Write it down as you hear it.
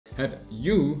Have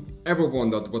you ever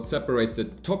wondered what separates the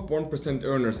top 1%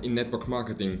 earners in network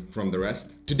marketing from the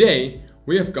rest? Today,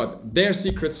 we have got their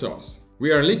secret sauce. We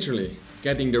are literally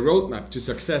getting the roadmap to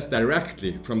success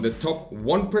directly from the top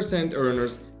 1%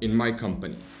 earners in my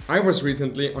company. I was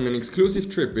recently on an exclusive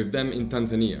trip with them in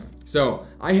Tanzania, so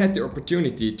I had the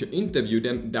opportunity to interview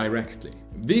them directly.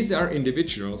 These are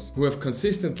individuals who have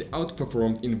consistently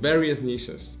outperformed in various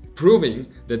niches, proving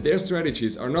that their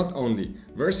strategies are not only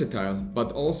versatile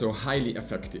but also highly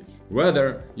effective.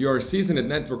 Whether you are a seasoned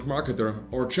network marketer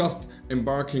or just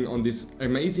embarking on this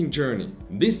amazing journey,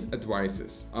 these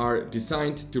advices are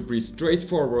designed to be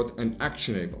straightforward and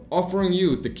actionable, offering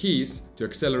you the keys to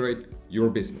accelerate your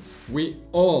business. We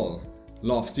all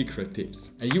love secret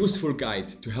tips, a useful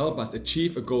guide to help us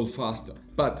achieve a goal faster.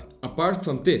 But apart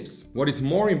from tips, what is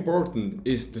more important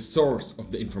is the source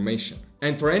of the information.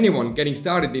 And for anyone getting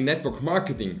started in network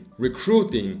marketing,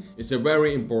 recruiting is a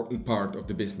very important part of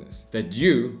the business that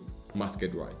you must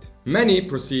get right. Many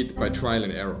proceed by trial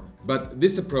and error, but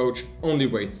this approach only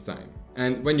wastes time.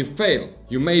 And when you fail,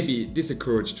 you may be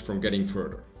discouraged from getting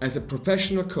further. As a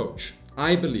professional coach,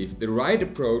 I believe the right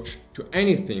approach to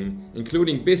anything,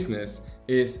 including business,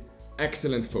 is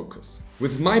excellent focus.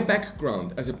 With my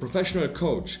background as a professional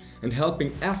coach and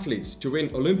helping athletes to win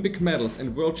Olympic medals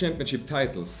and world championship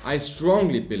titles, I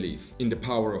strongly believe in the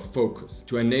power of focus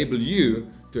to enable you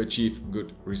to achieve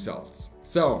good results.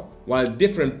 So, while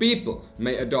different people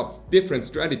may adopt different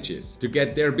strategies to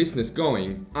get their business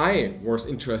going, I was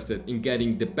interested in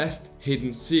getting the best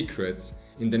hidden secrets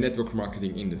in the network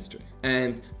marketing industry.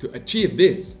 And to achieve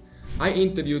this, I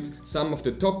interviewed some of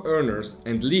the top earners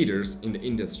and leaders in the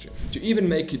industry. To even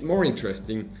make it more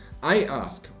interesting, I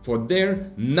asked for their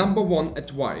 #1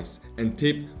 advice and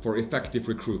tip for effective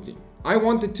recruiting. I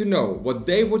wanted to know what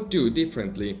they would do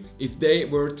differently if they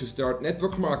were to start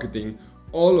network marketing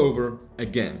all over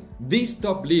again. These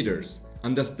top leaders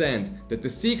understand that the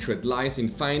secret lies in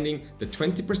finding the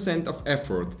 20% of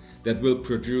effort that will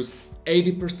produce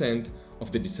 80%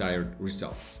 of the desired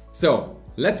results. So,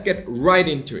 let's get right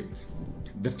into it.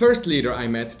 The first leader I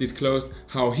met disclosed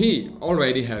how he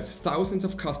already has thousands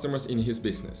of customers in his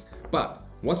business. But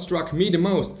what struck me the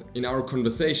most in our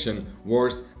conversation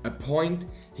was a point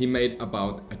he made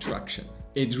about attraction.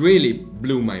 It really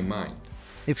blew my mind.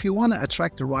 If you want to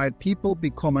attract the right people,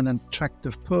 become an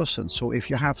attractive person. So if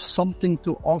you have something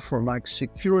to offer like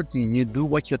security, you do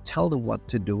what you tell them what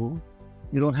to do.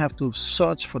 You don't have to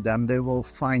search for them, they will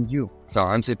find you. So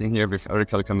I'm sitting here with Eric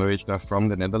from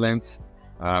the Netherlands,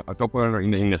 a top earner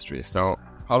in the industry. So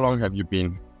how long have you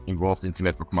been involved in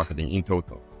network marketing in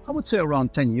total? I would say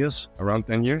around 10 years. Around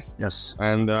 10 years? Yes.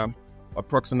 And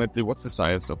approximately what's the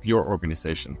size of your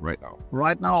organization right now?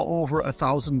 Right now, over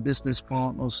 1,000 business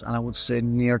partners, and I would say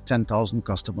near 10,000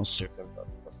 customers.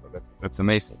 That's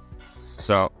amazing.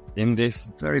 So in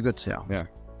this... Very good, yeah. Yeah.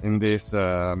 In this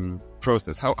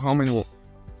process, how many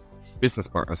business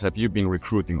partners have you been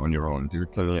recruiting on your own? Do you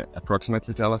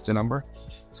approximately tell us the number?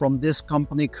 From this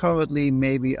company, currently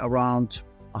maybe around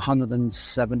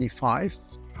 175.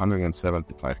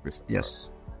 175 business Yes.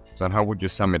 partners. So how would you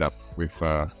sum it up with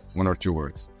 1 or 2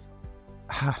 words?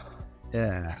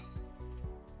 Yeah.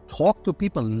 Talk to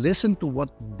people, listen to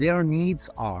what their needs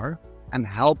are, and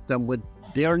help them with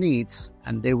their needs,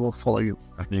 and they will follow you.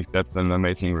 I think that's an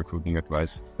amazing recruiting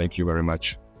advice. Thank you very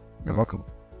much. You're welcome.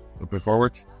 Looking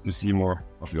forward to see more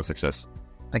of your success.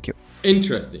 Thank you.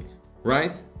 Interesting,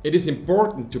 right? It is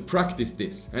important to practice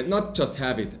this and not just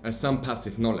have it as some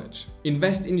passive knowledge.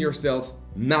 Invest in yourself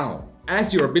now.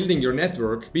 As you are building your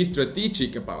network, be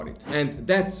strategic about it. And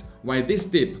that's why this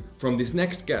tip from this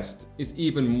next guest is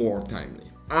even more timely.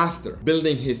 After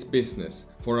building his business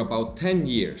for about 10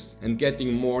 years and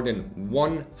getting more than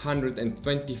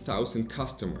 120,000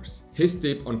 customers, his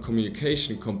tip on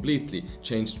communication completely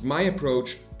changed my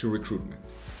approach to recruitment.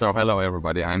 So hello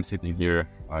everybody, I'm sitting here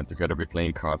together with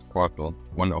Lane Quartel,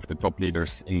 one of the top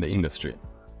leaders in the industry.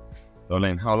 So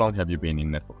Lane, how long have you been in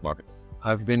network marketing?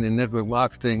 I've been in network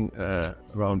marketing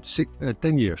around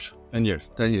 10 years. 10 years?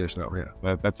 10 years now, yeah.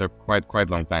 Well, that's a quite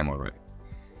long time already.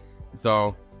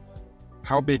 So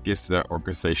how big is the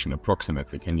organization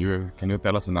approximately? Can you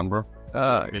tell us a number?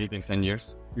 In 10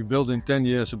 years? We built in 10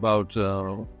 years about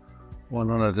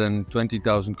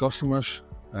 120,000 customers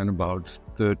and about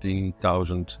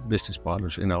 13,000 business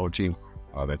partners in our team.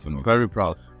 Oh, that's amazing. Very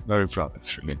proud. Very proud.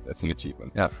 That's an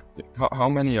achievement. Yeah. How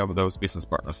many of those business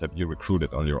partners have you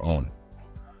recruited on your own?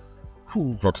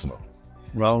 Approximately.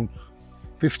 Around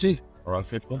 50. Around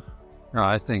 50? Yeah,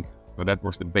 I think. So that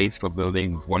was the base for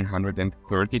building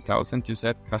 130,000, you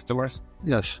said, customers?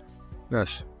 Yes.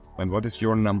 Yes. And what is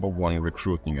your #1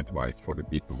 recruiting advice for the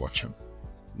people watching?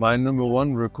 My number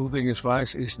one recruiting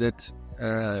advice is that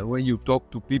when you talk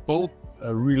to people,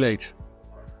 relate.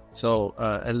 So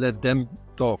and let them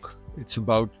talk. It's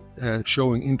about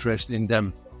showing interest in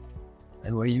them.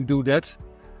 And when you do that,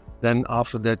 then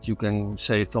after that you can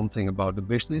say something about the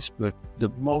business. But the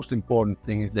most important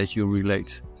thing is that you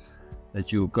relate,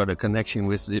 that you got a connection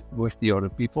with the other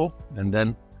people, and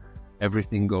then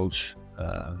everything goes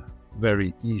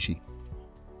very easy.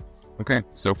 Okay,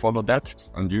 so follow that,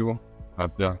 and you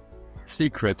have the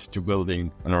secret to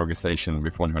building an organization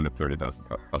with 130,000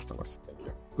 customers. Thank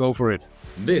you. Go for it.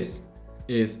 This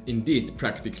is indeed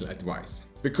practical advice,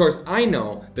 because I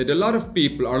know that a lot of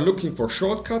people are looking for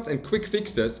shortcuts and quick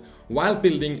fixes while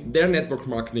building their network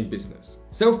marketing business.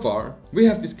 So far, we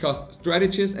have discussed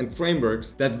strategies and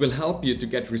frameworks that will help you to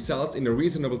get results in a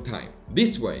reasonable time.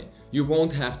 This way, you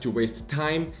won't have to waste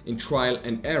time in trial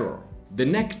and error. The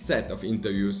next set of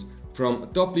interviews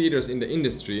from top leaders in the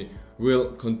industry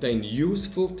will contain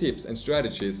useful tips and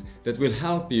strategies that will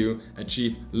help you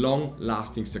achieve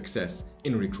long-lasting success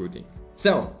in recruiting.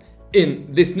 So, in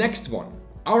this next one,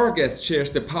 our guest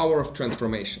shares the power of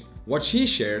transformation. What she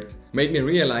shared made me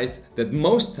realize that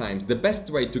most times the best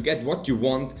way to get what you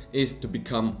want is to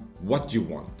become what you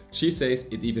want. She says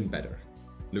it even better.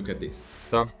 Look at this.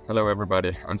 So, hello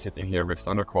everybody, I'm sitting here with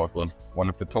Sandra Kwartland, one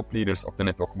of the top leaders of the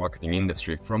network marketing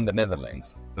industry from the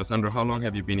Netherlands. So Sandra, how long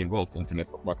have you been involved into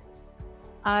network marketing?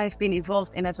 I've been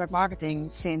involved in network marketing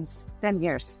since 10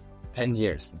 years. 10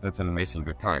 years, that's an amazing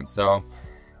good time. So,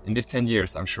 in these 10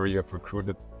 years, I'm sure you have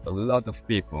recruited a lot of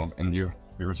people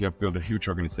because you have built a huge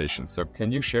organization. So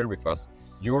can you share with us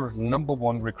your number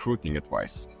one recruiting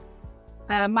advice?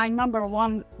 My number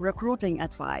one recruiting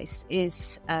advice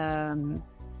is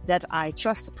that I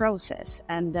trust the process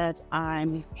and that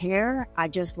I'm here. I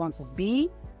just want to be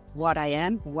what I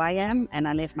am, who I am, and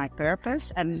I live my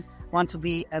purpose and want to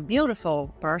be a beautiful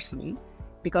person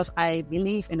because I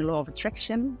believe in the law of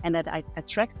attraction and that I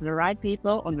attract the right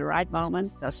people on the right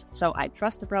moment. So I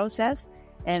trust the process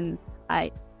and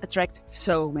I attract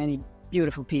so many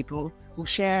beautiful people who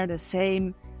share the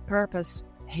same purpose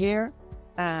here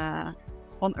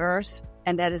on earth,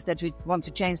 and that is that we want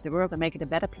to change the world and make it a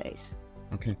better place.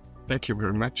 Okay, thank you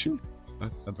very much.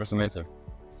 That was amazing.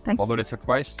 Thank you. Follow this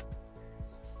advice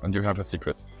and you have a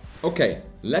secret. Okay,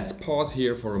 let's pause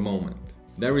here for a moment.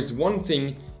 There is one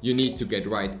thing you need to get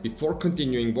right before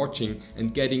continuing watching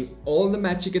and getting all the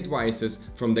magic advices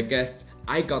from the guests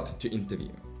I got to interview.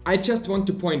 I just want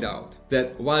to point out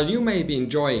that while you may be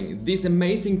enjoying these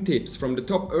amazing tips from the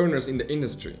top earners in the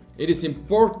industry, it is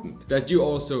important that you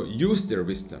also use their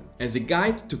wisdom as a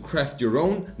guide to craft your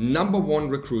own number one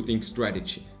recruiting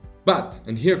strategy. But,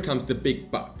 and here comes the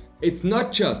big but, it's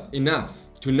not just enough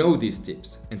to know these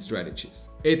tips and strategies.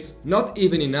 It's not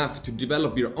even enough to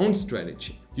develop your own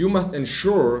strategy. You must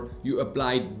ensure you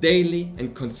apply daily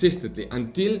and consistently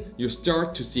until you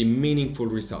start to see meaningful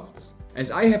results.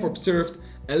 As I have observed,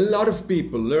 a lot of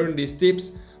people learn these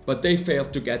tips, but they fail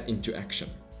to get into action.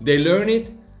 They learn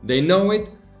it, they know it,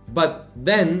 but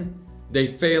then they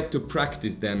fail to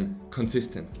practice them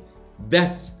consistently.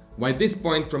 That's why this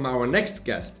point from our next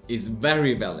guest is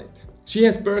very valid. She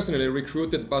has personally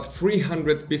recruited about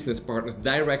 300 business partners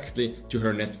directly to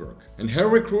her network, and her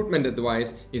recruitment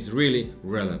advice is really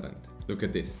relevant. Look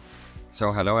at this.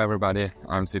 So hello everybody,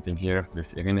 I'm sitting here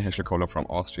with Irene Heschel-Koller from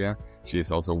Austria. She is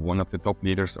also one of the top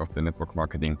leaders of the network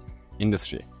marketing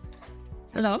industry.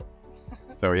 Hello.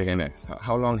 So Irene,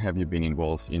 how long have you been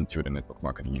involved into the network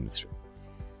marketing industry?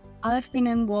 I've been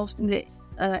involved in the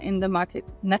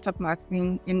network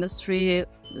marketing industry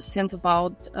since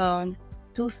about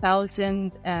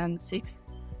 2006.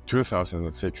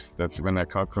 2006, that's when I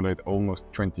calculate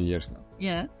almost 20 years now.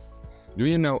 Yes. Do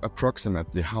you know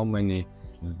approximately how many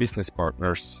business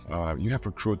partners you have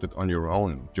recruited on your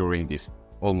own during these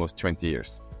almost 20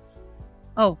 years?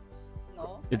 Oh,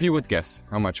 no. If you would guess,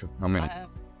 how many?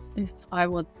 If I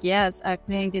would guess, I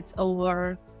think it's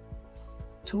over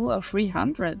 200 or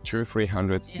 300. 200 or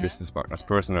 300 Yeah. business partners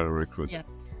personally recruited. Yes.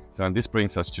 So and this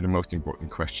brings us to the most important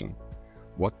question.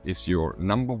 What is your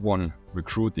number one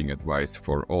recruiting advice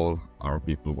for all our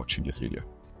people watching this video?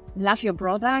 Love your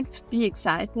product, be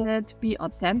excited, be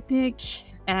authentic,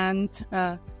 and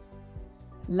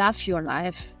love your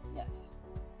life. Yes.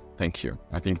 Thank you.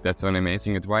 I think that's an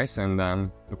amazing advice, and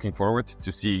I'm looking forward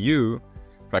to see you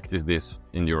practice this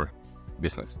in your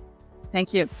business.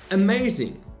 Thank you.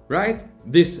 Amazing, right?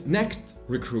 This next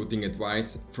recruiting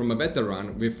advice from a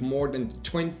veteran with more than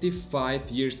 25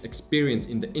 years experience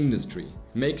in the industry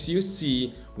makes you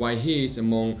see why he is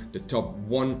among the top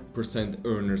 1%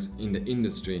 earners in the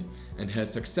industry and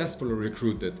has successfully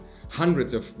recruited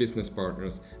hundreds of business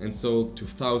partners and sold to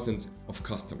thousands of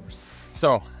customers.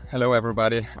 So, hello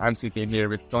everybody, I'm sitting here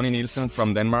with Tony Nielsen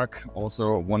from Denmark,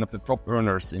 also one of the top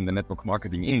earners in the network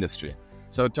marketing industry.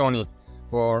 So Tony,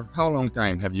 for how long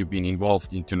time have you been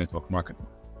involved into network marketing?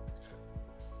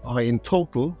 In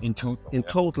total, In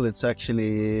total, it's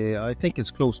actually, I think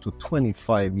it's close to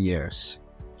 25 years.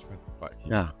 25 years.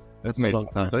 Yeah, That's a long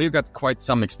amazing. time. So you got quite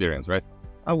some experience, right?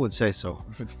 I would say so.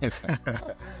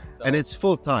 And it's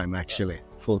full time, actually.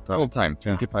 Full time. Full time,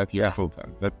 Yeah. 25 years Yeah. full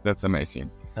time. That's amazing.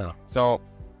 Yeah. So,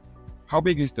 how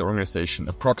big is the organization?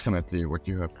 Approximately what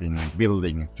you have been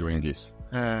building during this?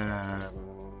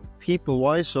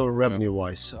 People-wise or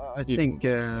revenue-wise? I People. think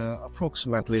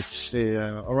approximately it's,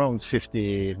 around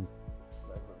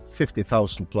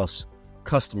 50,000 plus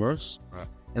customers. Right.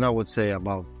 And I would say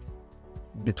about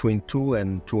between 2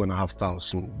 and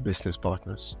 2,500 business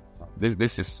partners.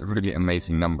 This is really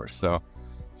amazing numbers. So,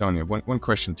 Tony, one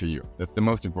question to you. That's the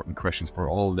most important questions for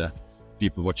all the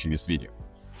people watching this video.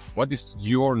 What is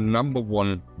your number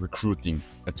one recruiting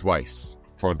advice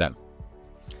for them?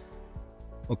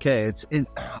 Okay,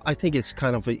 I think it's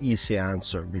kind of an easy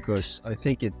answer because I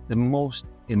think the most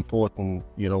important,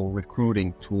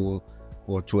 recruiting tool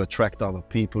or to attract other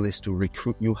people is to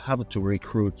recruit. You have to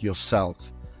recruit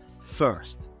yourself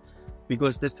first,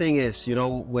 because the thing is,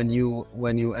 when you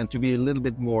and to be a little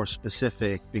bit more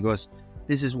specific, because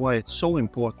this is why it's so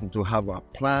important to have a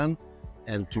plan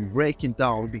and to break it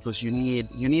down, because you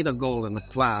need a goal and a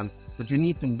plan, but you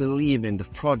need to believe in the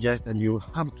project and you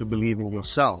have to believe in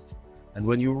yourself. And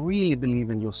when you really believe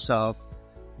in yourself,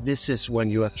 this is when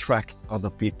you attract other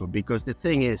people. Because the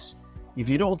thing is, if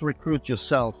you don't recruit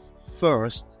yourself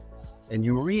first and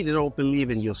you really don't believe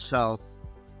in yourself,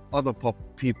 other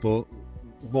people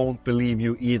won't believe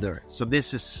you either. So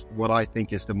this is what I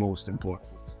think is the most important.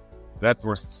 That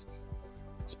was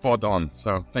spot on.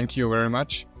 So, thank you very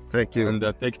much. Thank you. And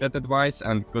take that advice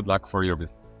and good luck for your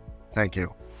business. Thank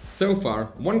you. So far,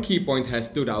 one key point has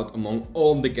stood out among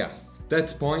all the guests.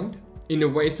 That point, in a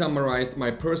way, summarized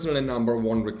my personal and number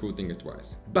one recruiting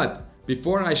advice. But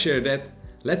before I share that,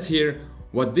 let's hear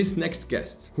what this next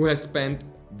guest, who has spent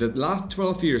the last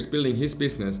 12 years building his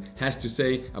business, has to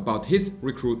say about his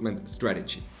recruitment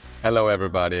strategy. Hello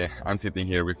everybody, I'm sitting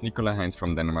here with Nicola Heinz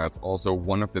from Denmark, also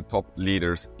one of the top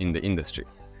leaders in the industry.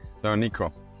 So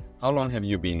Nico, how long have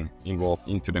you been involved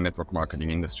into the network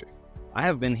marketing industry? I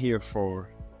have been here for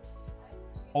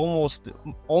almost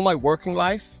all my working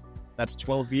life. That's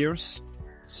 12 years.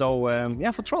 So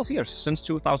for 12 years, since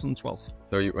 2012.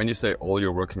 So when you say all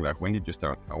your working life, when did you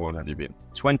start? How old have you been?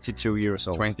 22 years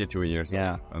old. 22 years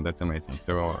Yeah. old. And that's amazing.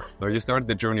 So you started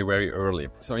the journey very early.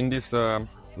 So in this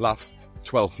last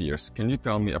 12 years, can you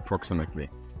tell me approximately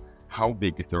how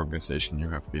big is the organization you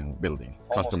have been building,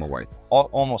 customer-wise?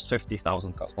 Almost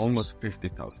 50,000 customers. Almost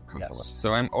 50,000 customers. Yes.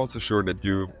 So I'm also sure that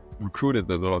you recruited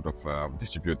a lot of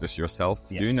distributors yourself.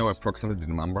 Yes. Do you know approximately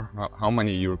the number? How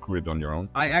many you recruited on your own?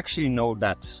 I actually know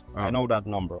that. I know that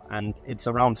number. And it's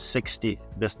around 60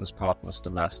 business partners the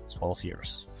last 12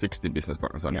 years. 60 business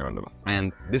partners on your own.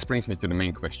 And this brings me to the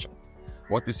main question.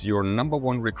 What is your number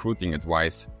one recruiting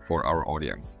advice for our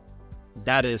audience?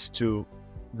 That is to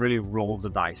really roll the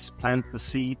dice, plant the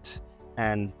seed,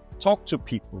 and talk to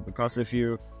people. Because if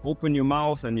you open your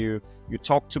mouth and you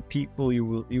talk to people,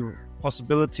 your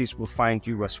possibilities will find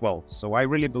you as well. So I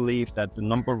really believe that the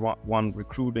number one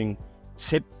recruiting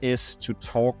tip is to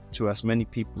talk to as many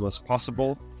people as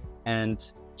possible,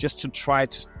 and just to try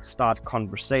to start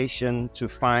conversation, to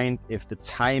find if the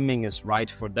timing is right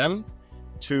for them,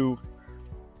 to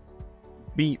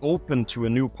be open to a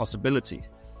new possibility.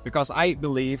 Because I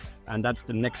believe, and that's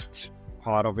the next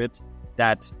part of it,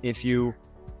 that if you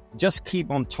just keep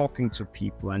on talking to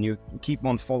people and you keep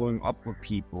on following up with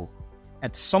people,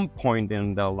 at some point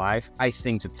in their life, I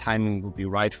think the timing will be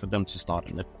right for them to start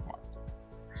a network marketing.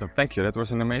 So thank you, that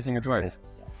was an amazing advice.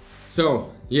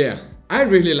 So yeah, I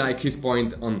really like his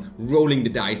point on rolling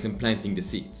the dice and planting the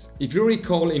seeds. If you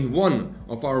recall, in one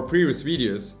of our previous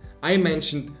videos, I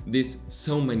mentioned this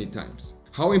so many times.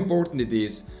 How important it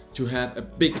is to have a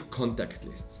big contact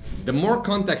list. The more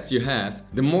contacts you have,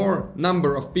 the more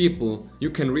number of people you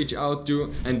can reach out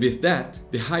to, and with that,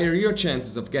 the higher your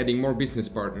chances of getting more business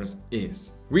partners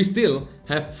is. We still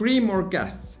have 3 more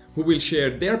guests who will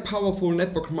share their powerful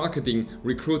network marketing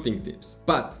recruiting tips.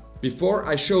 But before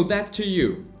I show that to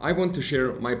you, I want to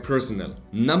share my personal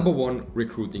number one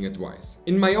recruiting advice.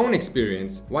 In my own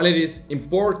experience, while it is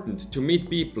important to meet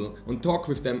people and talk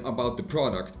with them about the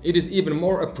product, it is even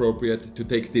more appropriate to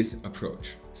take this approach.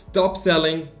 Stop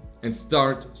selling and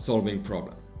start solving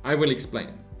problems. I will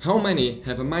explain. How many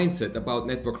have a mindset about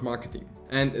network marketing?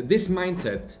 And this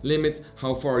mindset limits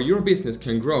how far your business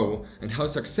can grow and how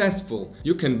successful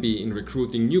you can be in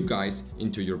recruiting new guys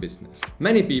into your business.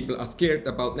 Many people are scared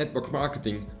about network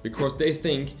marketing because they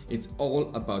think it's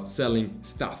all about selling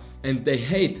stuff. And they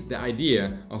hate the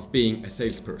idea of being a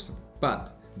salesperson.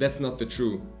 But that's not the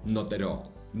truth, not at all.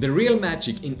 The real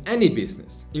magic in any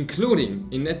business, including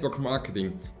in network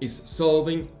marketing, is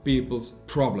solving people's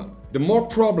problem. The more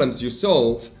problems you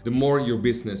solve, the more your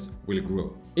business will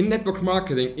grow. In network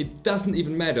marketing, it doesn't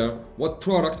even matter what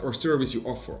product or service you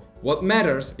offer. What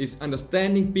matters is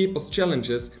understanding people's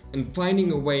challenges and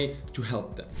finding a way to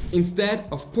help them. Instead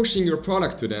of pushing your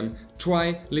product to them,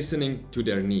 try listening to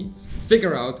their needs.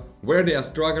 Figure out where they are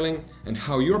struggling and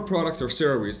how your product or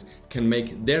service can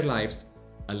make their lives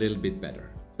a little bit better.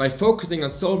 By focusing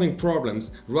on solving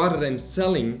problems rather than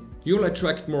selling, you'll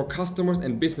attract more customers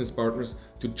and business partners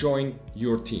to join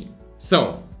your team.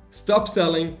 So, stop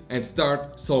selling and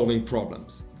start solving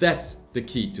problems. That's the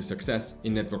key to success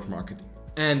in network marketing.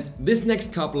 And this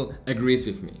next couple agrees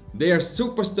with me. They are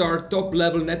superstar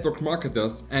top-level network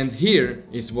marketers, and here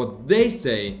is what they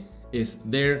say is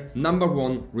their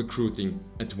 #1 recruiting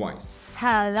advice.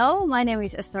 Hello, my name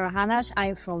is Esther Hanash.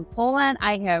 I'm from Poland.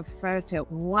 I have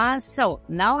 31. So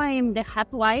now I am the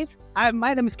happy wife.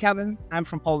 My name is Kevin. I'm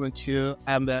from Poland too.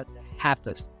 I'm the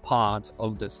happiest part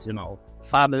of this,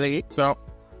 family. So,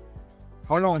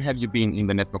 how long have you been in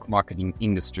the network marketing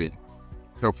industry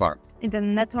so far? In the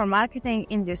network marketing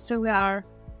industry, we are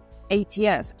 8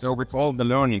 years. So, with all the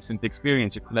learnings and the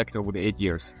experience you collect over the 8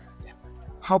 years,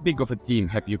 how big of a team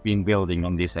have you been building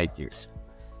in these 8 years?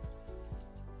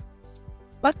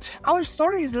 But our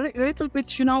story is a little bit,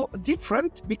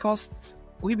 different because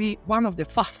we be one of the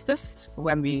fastest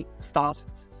when we started.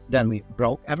 Then we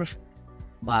broke everything.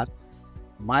 But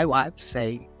my wife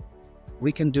say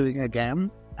we can do it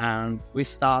again, and we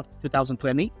start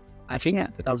 2020, I think,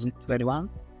 2021.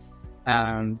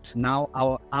 And now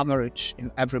our average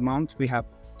in every month, we have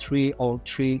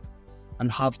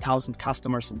 3,500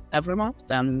 customers in every month.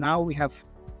 And now we have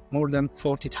more than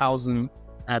 40,000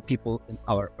 people in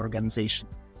our organization.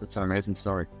 That's an amazing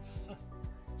story.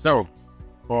 So,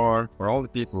 for all the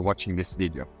people watching this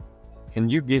video, can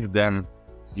you give them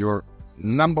your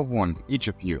 #1, each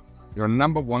of you, your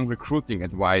 #1 recruiting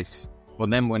advice for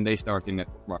them when they start in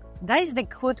network marketing? That is the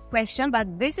good question,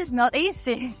 but this is not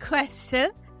easy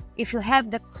question. If you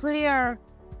have the clear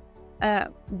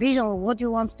vision of what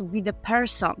you want to be the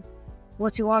person,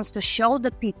 what you want to show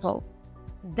the people,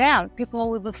 then people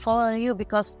will be following you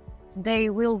because they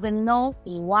will know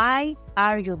why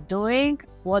are you doing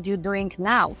what you're doing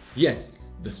now. Yes,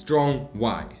 the strong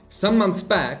why. Some months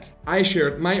back, I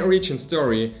shared my origin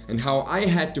story and how I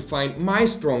had to find my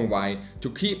strong why to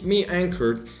keep me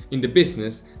anchored in the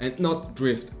business and not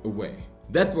drift away.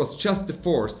 That was just the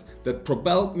force that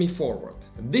propelled me forward.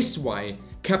 This why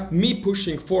kept me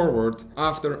pushing forward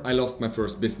after I lost my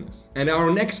first business. And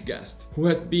our next guest, who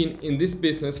has been in this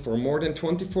business for more than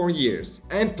 24 years,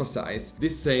 emphasizes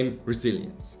this same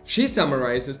resilience. She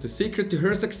summarizes the secret to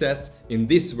her success in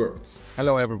these words.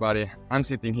 Hello everybody, I'm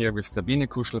sitting here with Sabine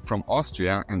Kuschel from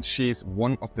Austria, and she is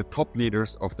one of the top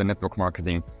leaders of the network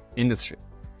marketing industry.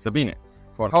 Sabine,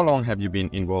 for how long have you been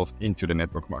involved into the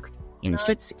network marketing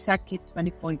industry? It's exactly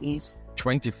 24 years.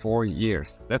 24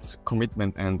 years. That's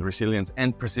commitment and resilience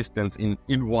and persistence in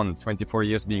 24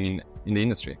 years being in the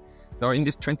industry. So in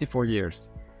these 24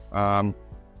 years, how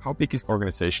big is the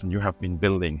organization you have been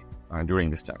building during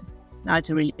this time? Now it's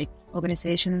a really big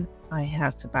organization. I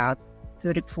have about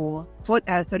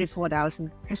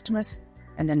 34,000 customers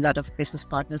and a lot of business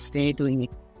partners. They're doing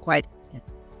quite a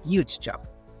huge job.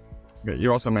 Okay,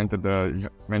 you also mentioned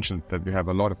that you have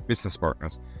a lot of business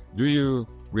partners. Do you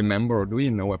remember or do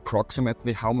you know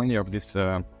approximately how many of these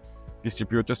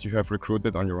distributors you have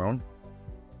recruited on your own?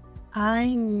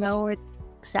 I know it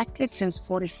exactly since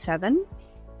 47,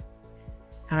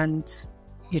 and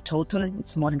in total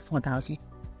it's more than 4,000.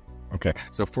 Okay,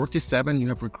 so 47 you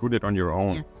have recruited on your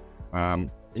own. Yes.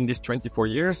 In these 24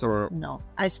 years, or? No,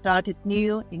 I started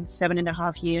new in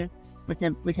 7.5 years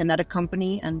with another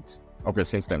company, and okay,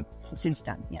 since then. Since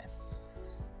then, yeah.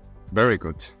 Very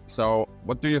good. So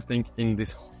what do you think in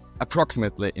this,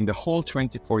 approximately in the whole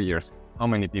 24 years, how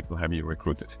many people have you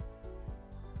recruited?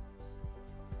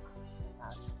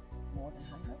 More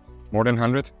than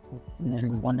 100. More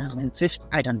than 100? 150,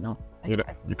 I don't know.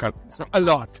 You can't. So a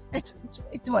lot. It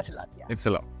was a lot, yeah. It's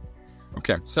a lot.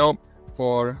 Okay, so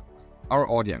for our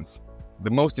audience,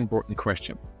 the most important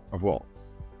question of all,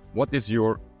 what is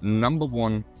your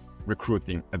 #1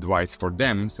 recruiting advice for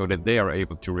them so that they are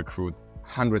able to recruit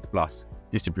 100+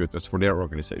 distributors for their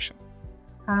organization?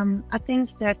 I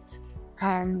think that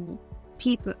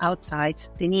people outside,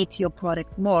 they need your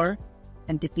product more,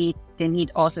 and they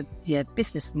need also your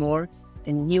business more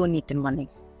than you need the money.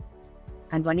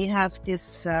 And when you have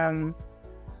this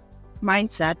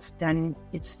mindset, then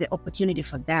it's the opportunity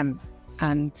for them.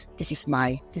 And this is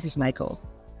my goal.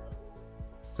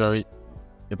 So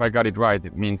if I got it right,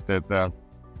 it means that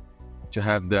to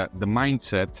have the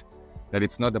mindset that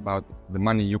it's not about the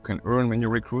money you can earn when you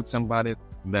recruit somebody,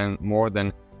 then more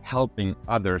than helping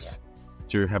others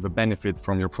to have a benefit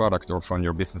from your product or from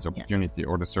your business opportunity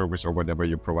or the service or whatever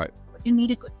you provide. But you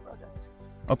need a good product.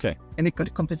 Okay. And a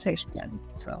good compensation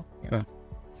as well. Yeah.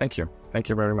 Thank you. Thank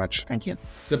you very much. Thank you.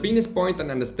 Sabine's point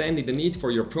on understanding the need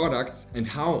for your products and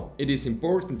how it is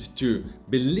important to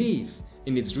believe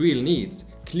in its real needs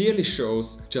clearly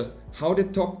shows just how the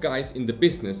top guys in the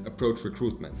business approach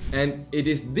recruitment. And it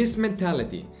is this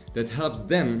mentality that helps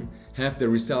them have the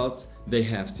results they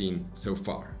have seen so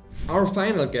far. Our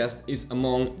final guest is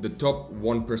among the top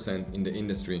 1% in the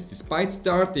industry. Despite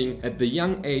starting at the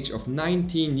young age of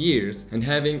 19 years and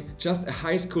having just a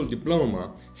high school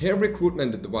diploma, her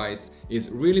recruitment advice is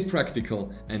really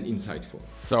practical and insightful.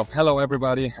 So, hello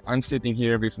everybody. I'm sitting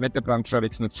here with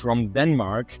Mette from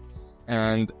Denmark.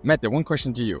 And Mette, one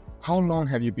question to you. How long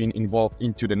have you been involved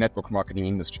into the network marketing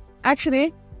industry?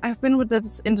 Actually, I've been with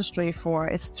this industry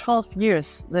it's 12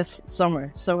 years this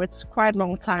summer, so it's quite a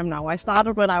long time now. I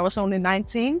started when I was only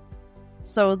 19,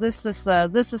 so this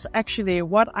is actually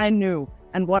what I knew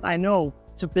and what I know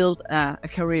to build a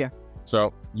career.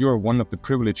 So you're one of the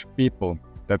privileged people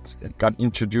that got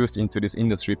introduced into this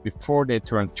industry before they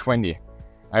turned 20.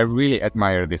 I really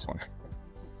admire this one.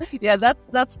 Yeah,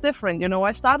 that's different. You know,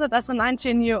 I started as a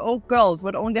 19-year-old girl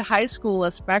with only high school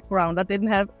as background. I didn't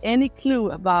have any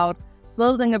clue about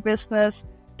building a business,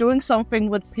 doing something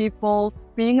with people,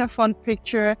 being a fun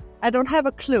picture. I don't have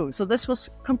a clue. So this was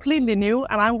completely new,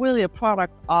 and I'm really a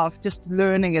product of just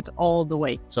learning it all the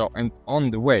way. So, and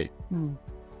on the way,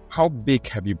 how big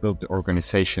have you built the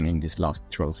organization in these last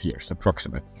 12 years,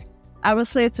 approximately? I would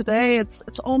say today it's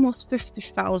almost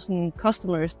 50,000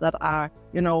 customers that are,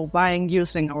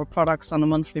 using our products on a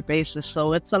monthly basis.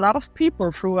 So it's a lot of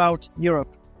people throughout Europe.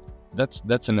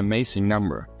 That's an amazing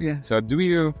number. Yeah. So do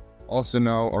you also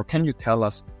know, or can you tell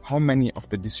us how many of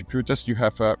the distributors you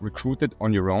have recruited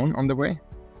on your own on the way?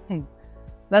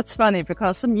 That's funny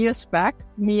because some years back,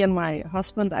 me and my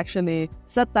husband actually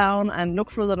sat down and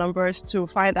looked through the numbers to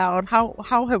find out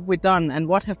how have we done and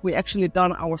what have we actually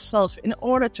done ourselves in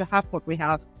order to have what we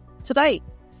have today.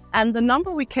 And the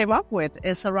number we came up with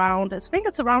is around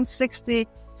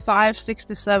 65,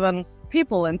 67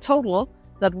 people in total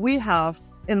that we have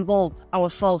involved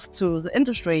ourselves to the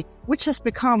industry, which has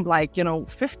become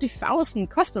 50,000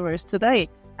 customers today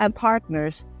and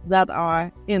partners that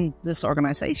are in this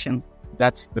organization.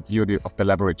 That's the beauty of the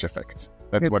leverage effect.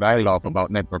 That's what I love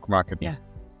about network marketing. Yeah.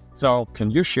 So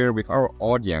can you share with our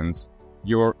audience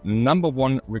your number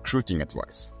one recruiting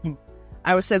advice?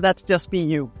 I would say that's just be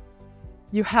you.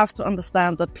 You have to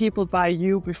understand that people buy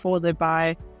you before they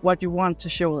buy what you want to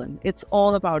show them. It's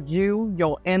all about you,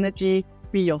 your energy,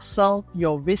 be yourself,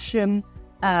 your vision,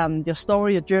 your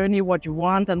story, your journey, what you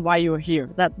want and why you're here.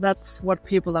 That's what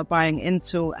people are buying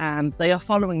into, and they are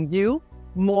following you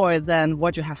more than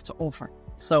what you have to offer.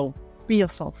 So be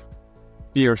yourself.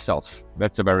 Be yourself.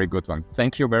 That's a very good one.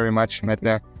 Thank you very much,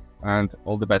 Mette, and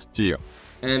all the best to you.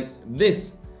 And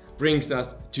this brings us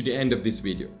to the end of this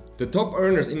video. The top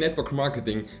earners in network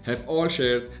marketing have all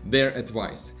shared their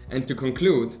advice. And to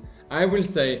conclude, I will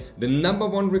say the number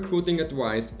one recruiting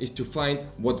advice is to find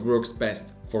what works best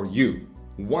for you.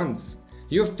 Once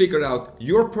you have figured out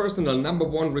your personal number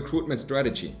one recruitment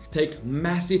strategy, take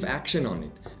massive action on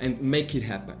it and make it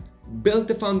happen. Build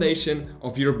the foundation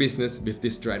of your business with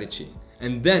this strategy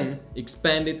and then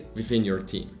expand it within your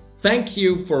team. Thank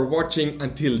you for watching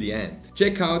until the end.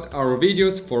 Check out our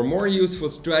videos for more useful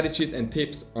strategies and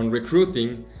tips on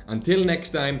recruiting. Until next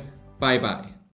time, bye bye.